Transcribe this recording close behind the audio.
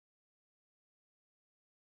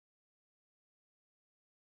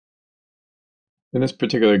In this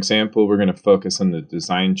particular example, we're going to focus on the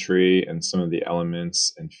design tree and some of the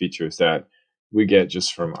elements and features that we get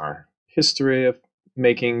just from our history of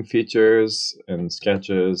making features and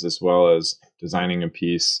sketches, as well as designing a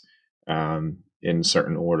piece in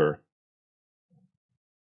certain order.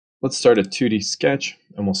 Let's start a 2D sketch,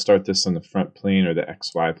 and we'll start this on the front plane or the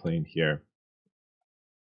XY plane here.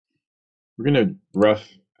 We're going to rough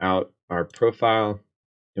out our profile,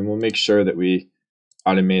 and we'll make sure that we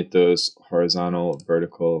automate those horizontal,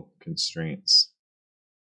 vertical constraints.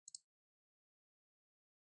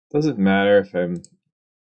 Doesn't matter if I'm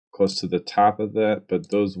close to the top of that, but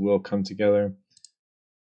those will come together.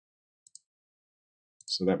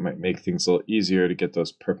 So that might make things a little easier to get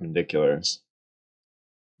those perpendiculars.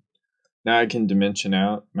 Now I can dimension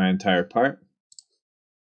out my entire part.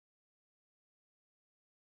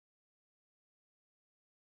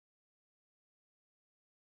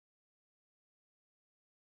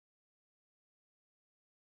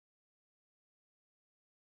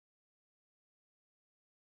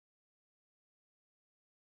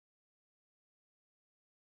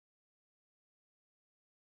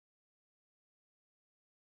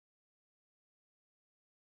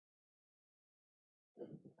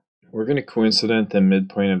 We're going to coincident the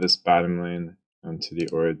midpoint of this bottom line onto the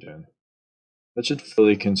origin. That should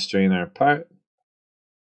fully constrain our part.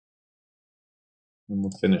 And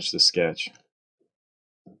we'll finish the sketch.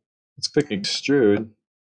 Let's click extrude.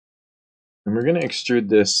 And we're going to extrude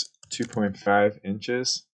this 2.5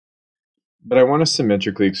 inches. But I want to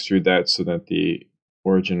symmetrically extrude that so that the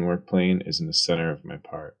origin work plane is in the center of my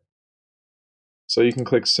part. So you can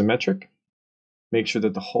click symmetric, make sure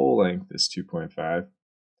that the whole length is 2.5,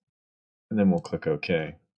 and then we'll click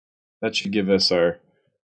OK. That should give us our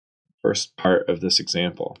first part of this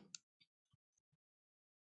example.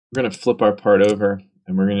 We're going to flip our part over,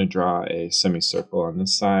 and we're going to draw a semicircle on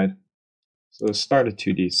this side. So start a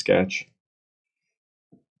 2D sketch,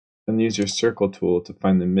 and use your circle tool to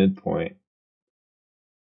find the midpoint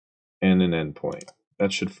and an endpoint.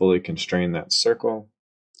 That should fully constrain that circle.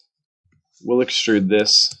 We'll extrude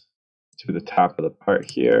this to the top of the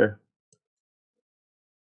part here.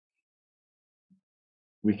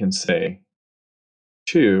 We can say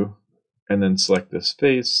 2, and then select this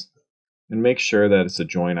face, and make sure that it's a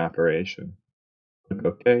join operation. Click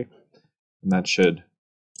OK, and that should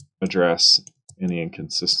address any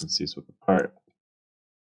inconsistencies with the part.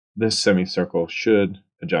 This semicircle should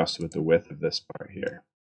adjust with the width of this part here.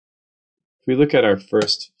 If we look at our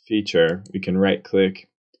first feature, we can right-click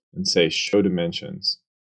and say Show Dimensions.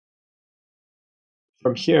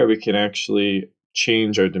 From here, we can actually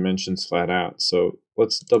change our dimensions flat out. So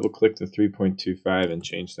let's double-click the 3.25 and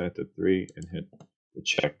change that to 3 and hit the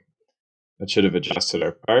check. That should have adjusted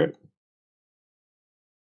our part.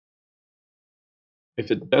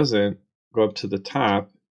 If it doesn't, go up to the top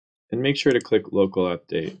and make sure to click Local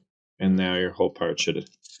Update, and now your whole part should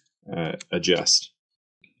adjust.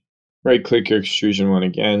 Right-click your extrusion one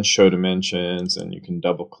again, Show Dimensions, and you can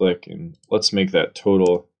double-click, and let's make that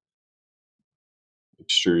total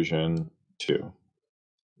extrusion 2.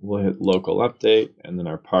 We'll hit Local Update, and then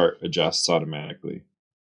our part adjusts automatically.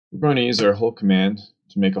 We're going to use our Hole command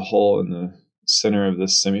to make a hole in the center of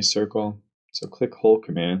this semicircle. So click Hole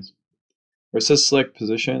command. Where it says Select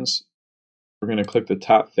Positions, we're going to click the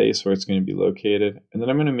top face where it's going to be located, and then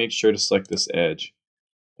I'm going to make sure to select this edge.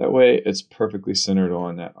 That way it's perfectly centered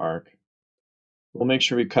on that arc. We'll make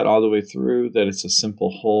sure we cut all the way through, that it's a simple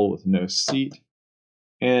hole with no seat,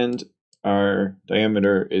 and our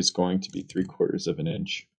diameter is going to be 3/4 of an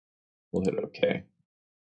inch. We'll hit OK.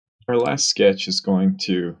 Our last sketch is going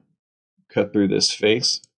to cut through this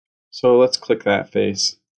face. So let's click that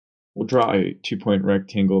face. We'll draw a 2-point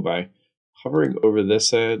rectangle by hovering over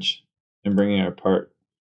this edge and bringing our part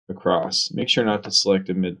across. Make sure not to select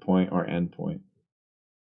a midpoint or endpoint.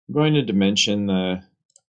 I'm going to dimension the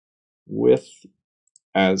width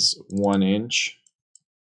as 1 inch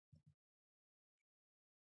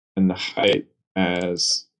and the height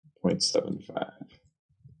as 0.75.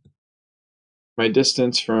 My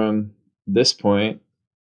distance from this point,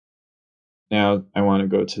 now I want to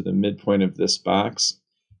go to the midpoint of this box.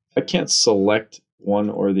 If I can't select one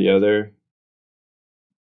or the other,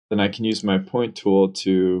 then I can use my point tool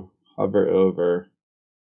to hover over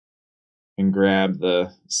and grab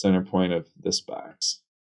the center point of this box.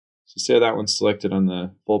 So say that one's selected on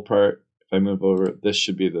the full part. If I move over, this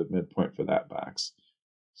should be the midpoint for that box.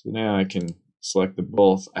 So now I can select the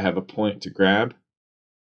both. I have a point to grab,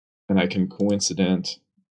 and I can coincident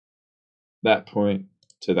that point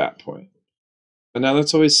to that point. And now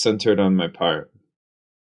that's always centered on my part.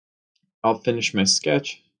 I'll finish my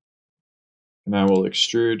sketch, and I will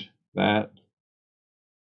extrude that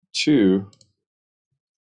to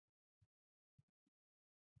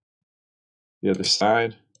the other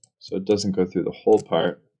side so it doesn't go through the whole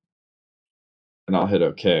part, and I'll hit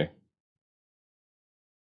OK.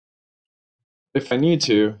 If I need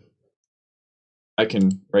to, I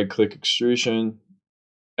can right-click Extrusion,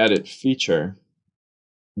 Edit Feature,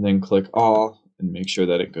 and then click All and make sure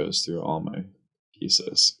that it goes through all my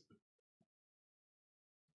pieces.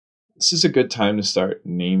 This is a good time to start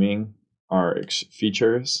naming our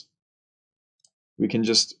features. We can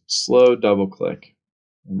just slow double-click,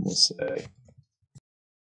 and we'll say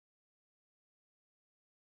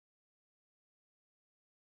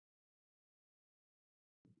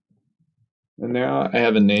and now I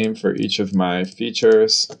have a name for each of my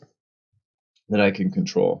features that I can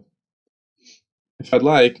control. If I'd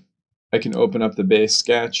like, I can open up the base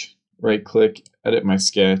sketch, right-click, edit my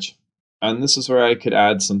sketch, and this is where I could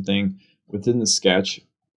add something within the sketch.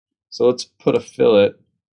 So let's put a fillet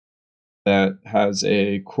that has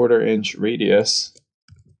a 1/4 inch radius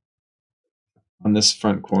on this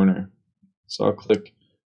front corner. So I'll click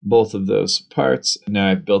both of those parts, and now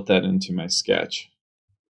I've built that into my sketch.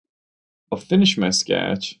 I'll finish my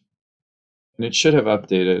sketch, and it should have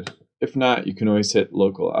updated. If not, you can always hit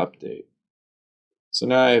local update. So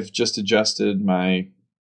now I've just adjusted my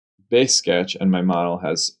base sketch and my model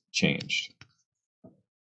has changed.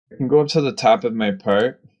 I can go up to the top of my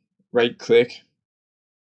part, right click,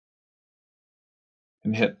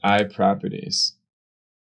 and hit Eye Properties.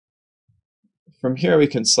 From here we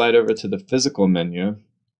can slide over to the physical menu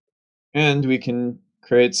and we can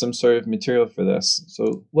create some sort of material for this.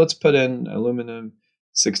 So let's put in aluminum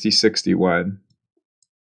 6061.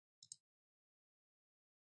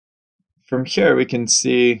 From here we can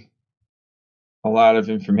see a lot of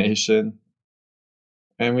information,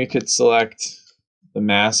 and we could select the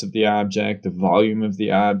mass of the object, the volume of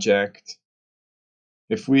the object.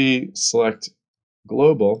 If we select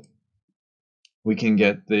global, we can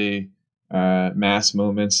get the mass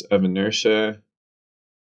moments of inertia.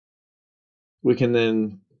 We can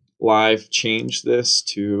then live change this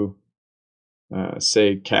to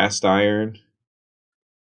say cast iron.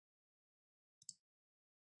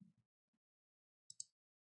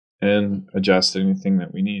 And adjust anything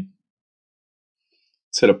that we need.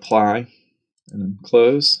 Let's hit apply and then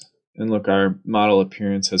close. And look, our model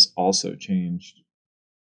appearance has also changed.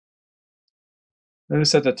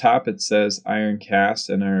 Notice at the top it says iron cast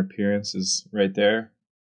and our appearance is right there.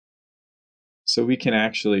 So we can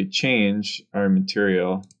actually change our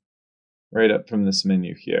material right up from this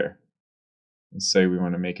menu here. Let's say we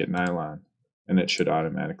want to make it nylon, and it should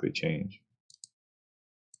automatically change.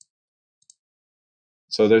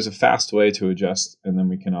 So there's a fast way to adjust, and then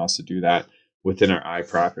we can also do that within our eye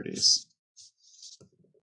properties.